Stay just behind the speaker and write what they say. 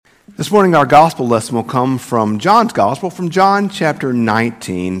This morning our gospel lesson will come from John's gospel, from John chapter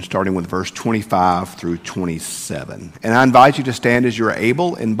 19, starting with verse 25 through 27. And I invite you to stand as you are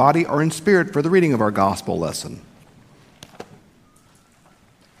able, in body or in spirit, for the reading of our gospel lesson.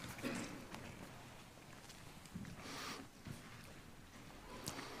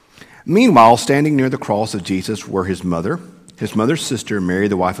 Meanwhile, standing near the cross of Jesus were his mother's sister, Mary,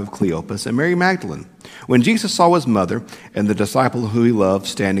 the wife of Cleopas, and Mary Magdalene. When Jesus saw his mother and the disciple who he loved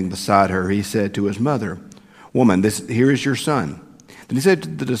standing beside her, he said to his mother, "Woman, here is your son." Then he said to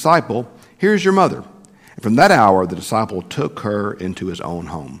the disciple, "Here is your mother." And from that hour, the disciple took her into his own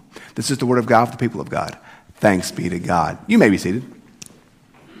home. This is the word of God for the people of God. Thanks be to God. You may be seated.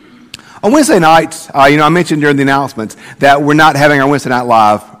 On Wednesday nights, I mentioned during the announcements that we're not having our Wednesday Night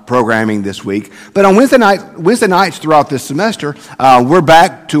Live programming this week. But on Wednesday nights throughout this semester, we're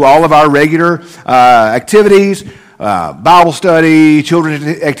back to all of our regular activities, Bible study,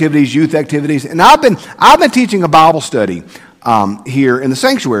 children's activities, youth activities. And I've been teaching a Bible study here in the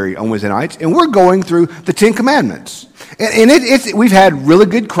sanctuary on Wednesday nights, and we're going through the Ten Commandments. And we've had really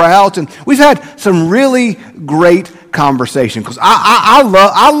good crowds, and we've had some really great conversation, because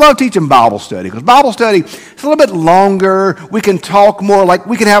I love teaching Bible study, because Bible study is a little bit longer. We can talk more, like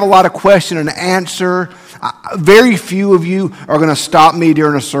we can have a lot of question and answer. Very few of you are going to stop me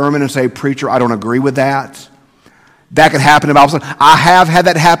during a sermon and say, "Preacher, I don't agree with that." That can happen in Bible study. I have had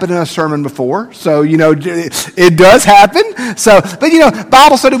that happen in a sermon before, so it does happen. But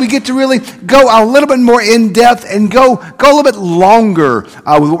Bible study, we get to really go a little bit more in depth and go a little bit longer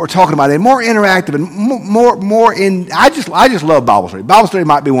with what we're talking about, and more interactive and more in. I just love Bible study. Bible study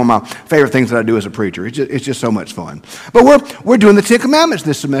might be one of my favorite things that I do as a preacher. It's just so much fun. But we're doing the Ten Commandments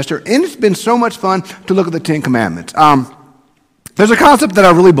this semester, and it's been so much fun to look at the Ten Commandments. There's a concept that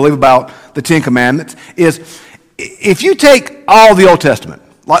I really believe about the Ten Commandments is, if you take all the Old Testament,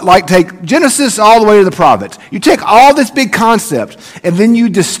 like take Genesis all the way to the prophets, you take all this big concept and then you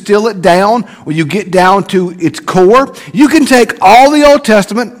distill it down, or you get down to its core, you can take all the Old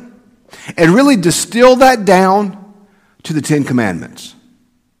Testament and really distill that down to the Ten Commandments.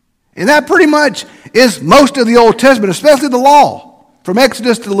 And that pretty much is most of the Old Testament, especially the law. From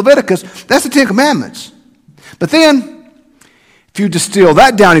Exodus to Leviticus, that's the Ten Commandments. But then, if you distill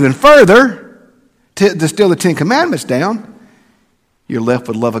that down even further, to distill the Ten Commandments down, you're left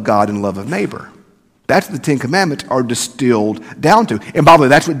with love of God and love of neighbor. That's what the Ten Commandments are distilled down to. And by the way,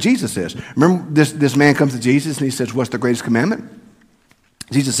 that's what Jesus says. Remember, this man comes to Jesus and he says, "What's the greatest commandment?"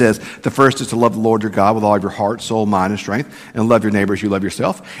 Jesus says, "The first is to love the Lord your God with all of your heart, soul, mind, and strength, and love your neighbor as you love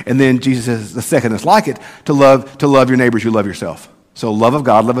yourself." And then Jesus says, the second is like it, to love your neighbor as you love yourself. So love of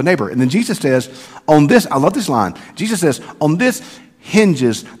God, love of neighbor. And then Jesus says, on this, I love this line, Jesus says, on this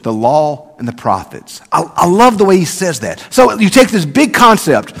hinges the law and the prophets. I love the way he says that. So you take this big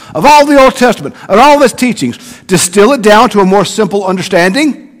concept of all the Old Testament and all of its teachings, distill it down to a more simple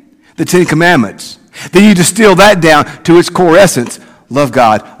understanding, the Ten Commandments. Then you distill that down to its core essence, love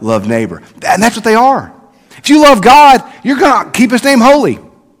God, love neighbor. And that's what they are. If you love God, you're going to keep his name holy.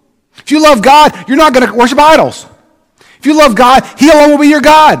 If you love God, you're not going to worship idols. If you love God, he alone will be your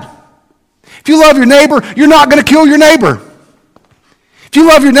God. If you love your neighbor, you're not going to kill your neighbor. If you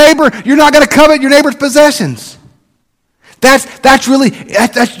love your neighbor, you're not going to covet your neighbor's possessions. That's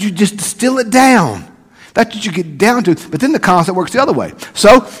you just distill it down. That's what you get down to. But then the concept works the other way.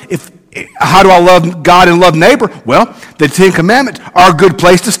 So how do I love God and love neighbor? Well, the Ten Commandments are a good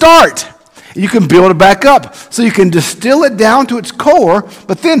place to start. You can build it back up. So you can distill it down to its core,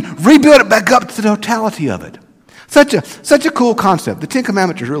 but then rebuild it back up to the totality of it. Such a cool concept. The Ten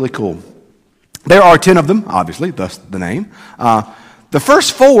Commandments are really cool. There are 10 of them, obviously, thus the name. The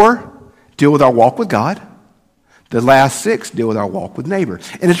first 4 deal with our walk with God. The last 6 deal with our walk with neighbor.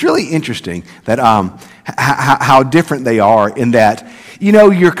 And it's really interesting that how different they are, in that,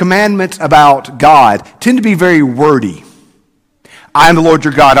 your commandments about God tend to be very wordy. I am the Lord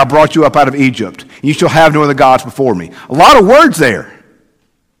your God. I brought you up out of Egypt. You shall have no other gods before me. A lot of words there.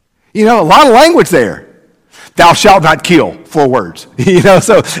 A lot of language there. Thou shalt not kill, 4 words. So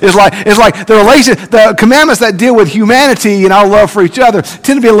it's like the commandments that deal with humanity and our love for each other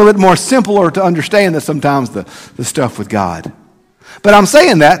tend to be a little bit more simpler to understand than sometimes the stuff with God. But I'm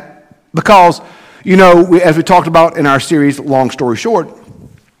saying that because, as we talked about in our series, Long Story Short,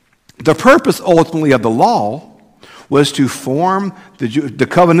 the purpose ultimately of the law was to form the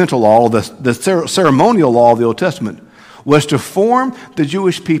covenantal law, the ceremonial law of the Old Testament, was to form the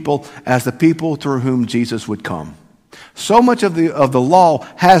Jewish people as the people through whom Jesus would come. So much of the law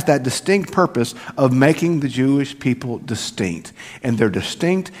has that distinct purpose of making the Jewish people distinct. And they're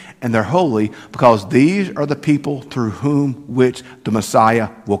distinct and they're holy because these are the people through which the Messiah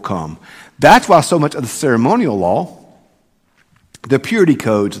will come. That's why so much of the ceremonial law, the purity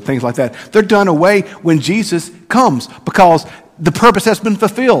codes, and things like that, they're done away when Jesus comes because the purpose has been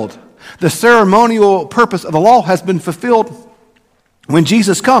fulfilled. The ceremonial purpose of the law has been fulfilled when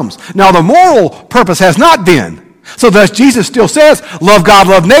Jesus comes. Now, the moral purpose has not been. So thus, Jesus still says, love God,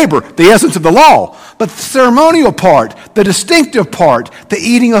 love neighbor, the essence of the law. But the ceremonial part, the distinctive part, the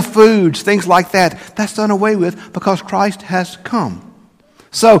eating of foods, things like that, that's done away with because Christ has come.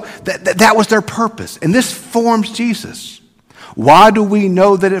 So that was their purpose. And this forms Jesus. Why do we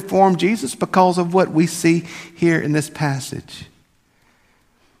know that it formed Jesus? Because of what we see here in this passage.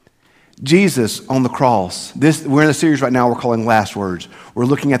 Jesus on the cross. We're in a series right now we're calling Last Words. We're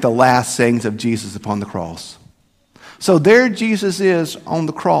looking at the last sayings of Jesus upon the cross. So there Jesus is on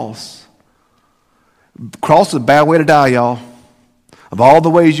the cross. Cross is a bad way to die, y'all. Of all the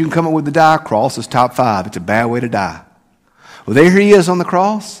ways you can come up with to die, cross is top 5. It's a bad way to die. Well, there he is on the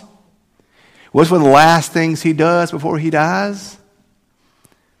cross. What's one of the last things he does before he dies?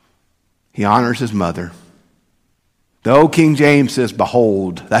 He honors his mother. The old King James says,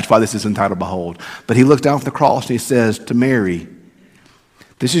 behold. That's why this is entitled Behold. But he looks down from the cross and he says to Mary,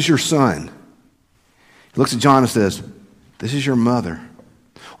 this is your son. He looks at John and says, this is your mother.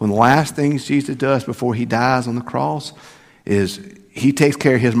 One of the last things Jesus does before he dies on the cross is he takes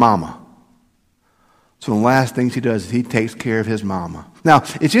care of his mama. So one of the last things he does is he takes care of his mama. Now,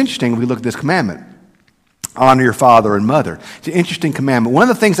 it's interesting when we look at this commandment. Honor your father and mother. It's an interesting commandment. One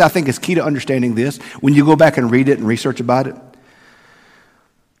of the things I think is key to understanding this, when you go back and read it and research about it,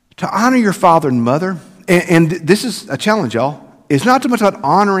 to honor your father and mother, and this is a challenge, y'all, it's not so much about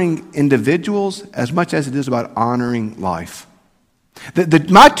honoring individuals as much as it is about honoring life.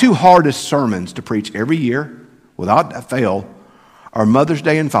 My 2 hardest sermons to preach every year, without fail, are Mother's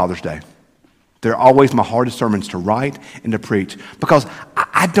Day and Father's Day. They're always my hardest sermons to write and to preach because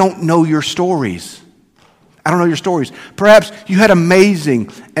I don't know your stories. I don't know your stories. Perhaps you had amazing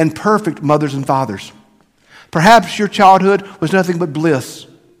and perfect mothers and fathers. Perhaps your childhood was nothing but bliss.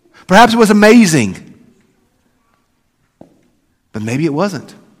 Perhaps it was amazing. But maybe it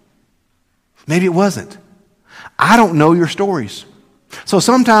wasn't. Maybe it wasn't. I don't know your stories. So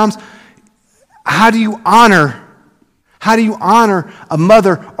sometimes, how do you honor a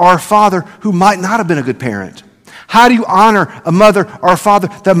mother or a father who might not have been a good parent? How do you honor a mother or a father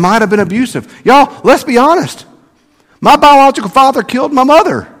that might have been abusive? Y'all, let's be honest. My biological father killed my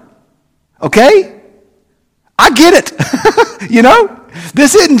mother. Okay? I get it. You know?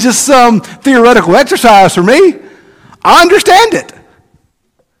 This isn't just some theoretical exercise for me. I understand it.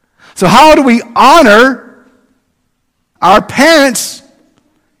 So how do we honor our parents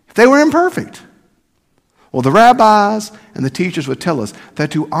if they were imperfect? Well, the rabbis and the teachers would tell us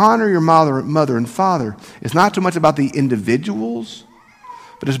that to honor your mother and father is not so much about the individuals,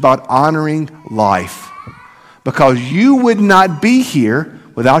 but it's about honoring life. Because you would not be here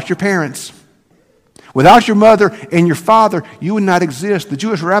without your parents. Without your mother and your father, you would not exist. The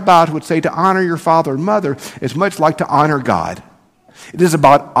Jewish rabbis would say to honor your father and mother is much like to honor God. It is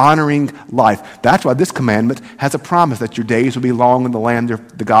about honoring life. That's why this commandment has a promise that your days will be long in the land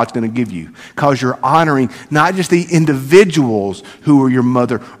that God's going to give you. Because you're honoring not just the individuals who are your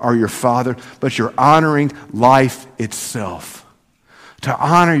mother or your father, but you're honoring life itself. To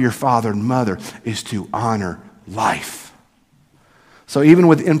honor your father and mother is to honor life. So even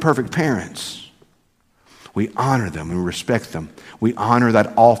with imperfect parents, we honor them, we respect them. We honor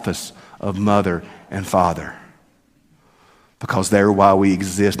that office of mother and father. Because they're why we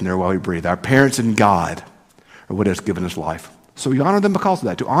exist and they're why we breathe. Our parents and God are what has given us life. So we honor them because of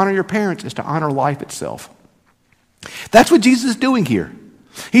that. To honor your parents is to honor life itself. That's what Jesus is doing here.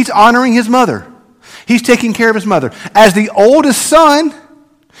 He's honoring his mother. He's taking care of his mother. As the oldest son,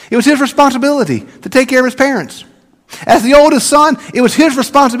 it was his responsibility to take care of his parents. As the oldest son, it was his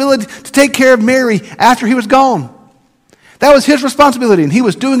responsibility to take care of Mary after he was gone. That was his responsibility, and he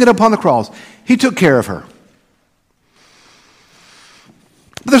was doing it upon the cross. He took care of her.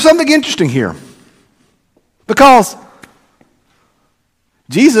 But there's something interesting here. Because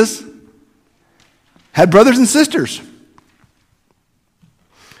Jesus had brothers and sisters.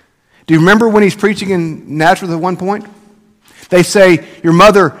 Do you remember when he's preaching in Nazareth at one point? They say, your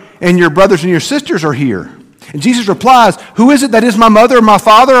mother and your brothers and your sisters are here. And Jesus replies, who is it that is my mother or my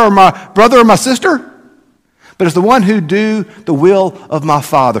father or my brother or my sister? But it's the one who do the will of my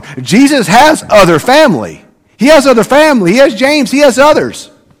Father. Jesus has other family. He has other family. He has James. He has others.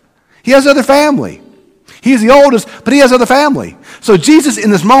 He has other family. He's the oldest, but he has other family. So Jesus,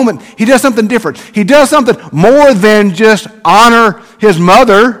 in this moment, he does something different. He does something more than just honor his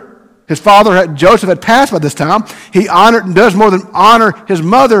mother. His father, Joseph, had passed by this time. He does more than honor his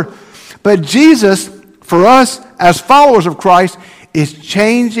mother. But Jesus, for us as followers of Christ, is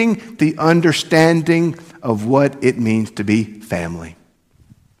changing the understanding of what it means to be family.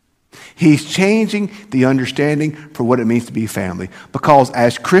 He's changing the understanding for what it means to be family. Because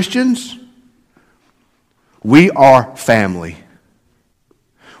as Christians, we are family.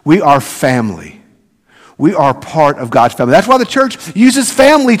 We are family. We are part of God's family. That's why the church uses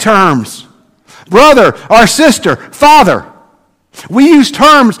family terms. Brother or sister, father. We use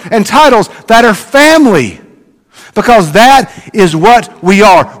terms and titles that are family. Because that is what we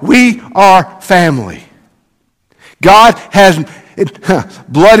are. We are family. God has...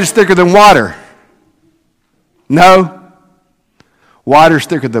 blood is thicker than water. No. Water is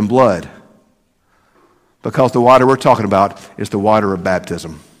thicker than blood. Because the water we're talking about is the water of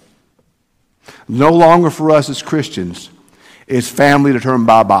baptism. No longer for us as Christians is family determined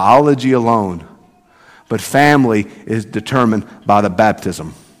by biology alone. But family is determined by the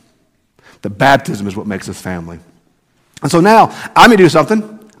baptism. The baptism is what makes us family. And so now, I'm going to do something.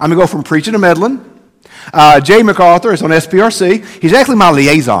 I'm going to go from preaching to meddling. Jay MacArthur is on SPRC. He's actually my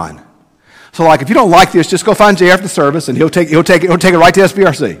liaison. So, like, if you don't like this, just go find Jay after the service, and he'll take it right to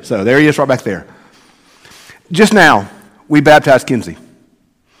SPRC. So there he is, right back there. Just now, we baptized Kinsey,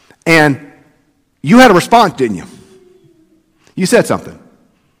 and you had a response, didn't you? You said something.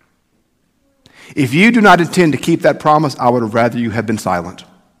 If you do not intend to keep that promise, I would have rather you have been silent.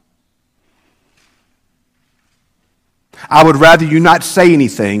 I would rather you not say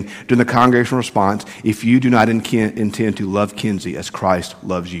anything during the congregational response if you do not intend to love Kinsey as Christ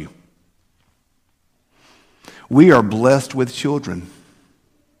loves you. We are blessed with children.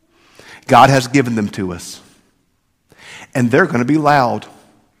 God has given them to us. And they're going to be loud.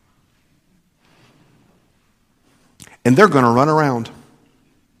 And they're going to run around.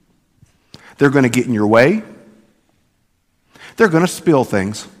 They're going to get in your way. They're going to spill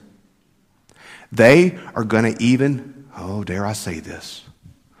things. They are going to even, oh, dare I say this,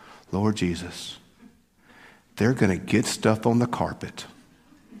 Lord Jesus, they're going to get stuff on the carpet.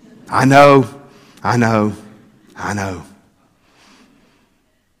 I know.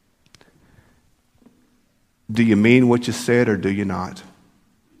 Do you mean what you said or do you not?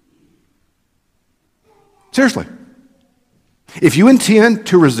 Seriously. If you intend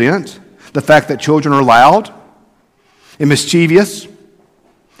to resent the fact that children are loud and mischievous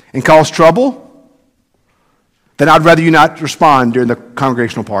and cause trouble, then I'd rather you not respond during the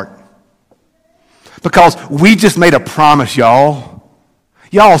congregational part. Because we just made a promise, y'all.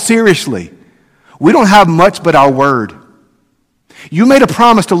 Y'all, seriously. We don't have much but our word. You made a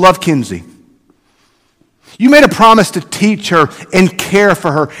promise to love Kinsey. You made a promise to teach her and care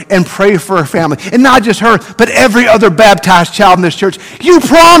for her and pray for her family. And not just her, but every other baptized child in this church. You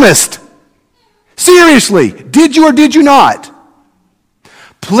promised. Seriously. Did you or did you not?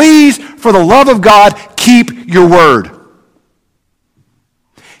 Please, for the love of God, keep your word.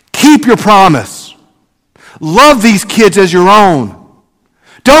 Keep your promise. Love these kids as your own.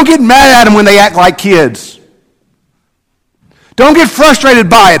 Don't get mad at them when they act like kids. Don't get frustrated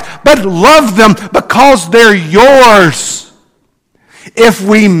by it, but love them because they're yours. If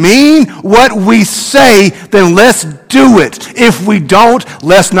we mean what we say, then let's do it. If we don't,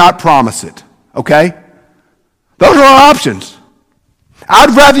 let's not promise it. Okay? Those are our options.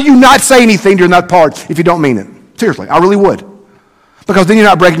 I'd rather you not say anything during that part if you don't mean it. Seriously, I really would. Because then you're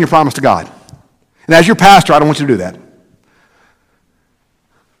not breaking your promise to God. And as your pastor, I don't want you to do that.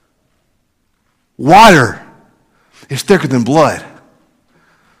 Water is thicker than blood.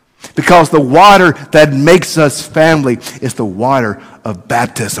 Because the water that makes us family is the water of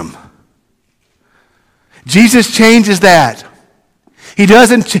baptism. Jesus changes that. He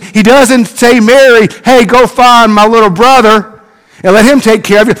doesn't say, Mary, hey, go find my little brother and let him take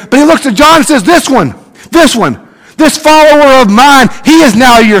care of you. But he looks at John and says, this follower of mine, he is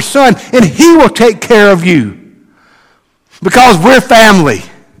now your son, and he will take care of you. Because we're family.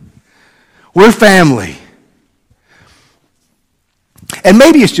 We're family. And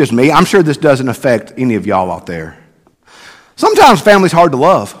maybe it's just me. I'm sure this doesn't affect any of y'all out there. Sometimes family's hard to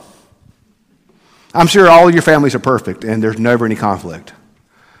love. I'm sure all of your families are perfect and there's never any conflict.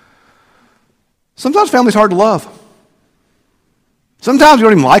 Sometimes family's hard to love. Sometimes you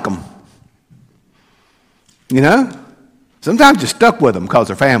don't even like them. You know? Sometimes you're stuck with them because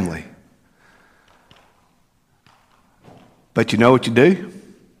they're family. But you know what you do?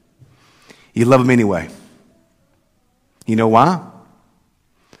 You love them anyway. You know why?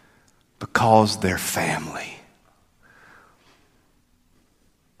 because they're family.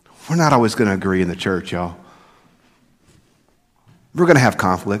 We're not always going to agree in the church, y'all. We're going to have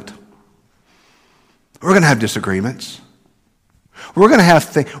conflict. We're going to have disagreements. We're going to have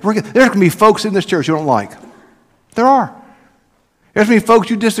things. There's going to be folks in this church you don't like. There are. There's going to be folks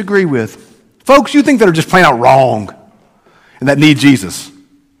you disagree with. Folks you think that are just plain out wrong and that need Jesus.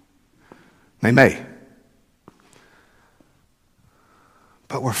 They may.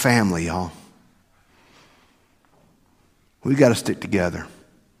 But we're family, y'all. We've got to stick together.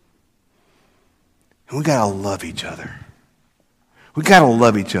 And we've got to love each other. We've got to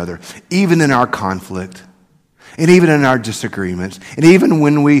love each other, even in our conflict, and even in our disagreements, and even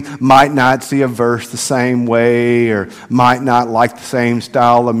when we might not see a verse the same way, or might not like the same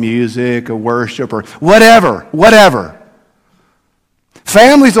style of music or worship, or whatever.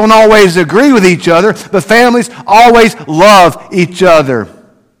 Families don't always agree with each other, but families always love each other.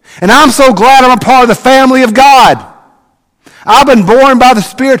 And I'm so glad I'm a part of the family of God. I've been born by the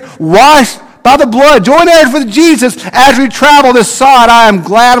Spirit, washed by the blood, joint heirs with Jesus as we travel this side. I am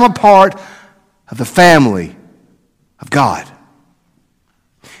glad I'm a part of the family of God.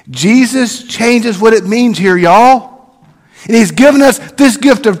 Jesus changes what it means here, y'all. And he's given us this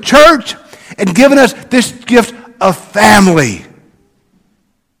gift of church and given us this gift of family.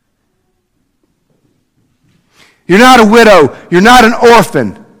 You're not a widow. You're not an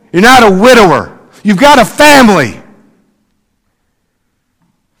orphan. You're not a widower. You've got a family.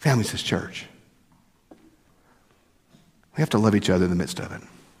 Family's his church. We have to love each other in the midst of it.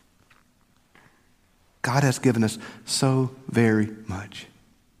 God has given us so very much.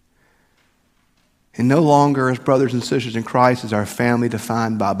 And no longer as brothers and sisters in Christ is our family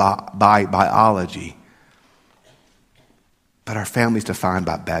defined by biology. But our family's defined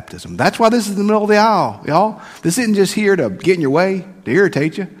by baptism. That's why this is in the middle of the aisle, y'all. This isn't just here to get in your way, to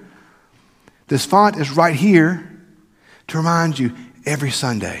irritate you. This font is right here to remind you every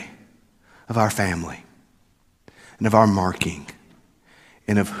Sunday of our family and of our marking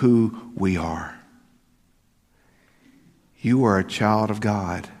and of who we are. You are a child of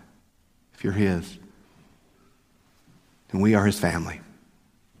God if you're his. And we are his family.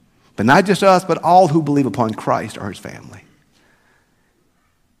 But not just us, but all who believe upon Christ are his family.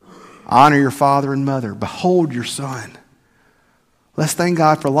 Honor your father and mother. Behold your son. Let's thank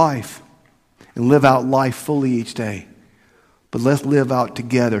God for life and live out life fully each day. But let's live out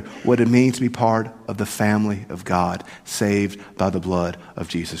together what it means to be part of the family of God, saved by the blood of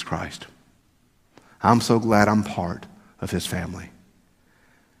Jesus Christ. I'm so glad I'm part of his family.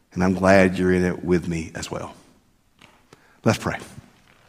 And I'm glad you're in it with me as well. Let's pray.